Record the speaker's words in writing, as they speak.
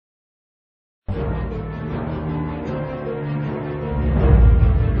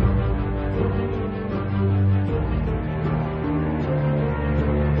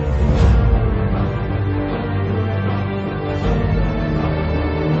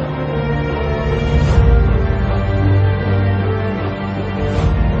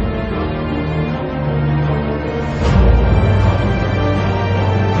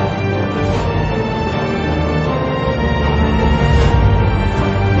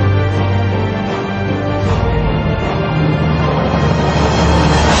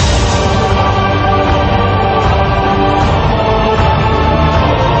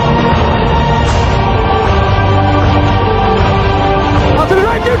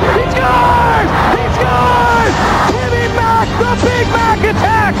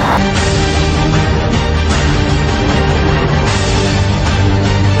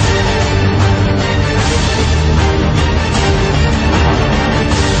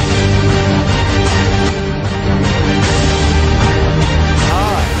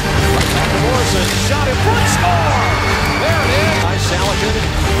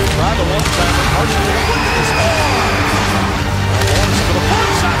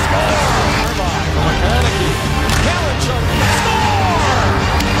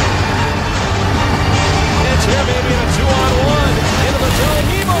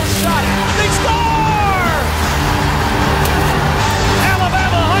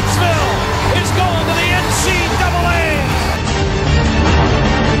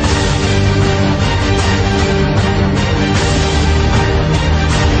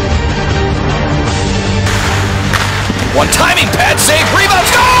save, rebound,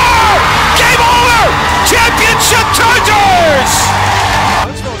 score! Game over! Championship Chargers!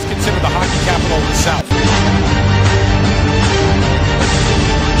 Huntsville is considered the hockey capital of the South.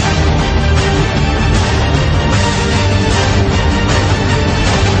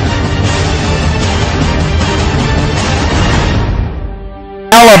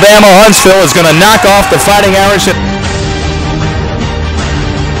 Alabama Huntsville is going to knock off the Fighting Irish.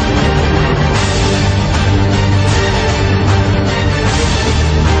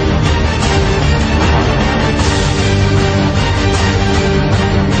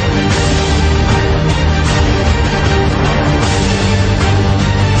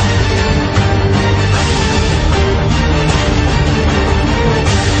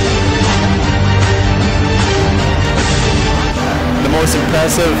 Most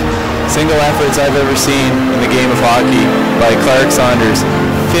impressive single efforts I've ever seen in the game of hockey by Clark Saunders.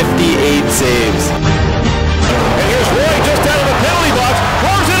 58 saves.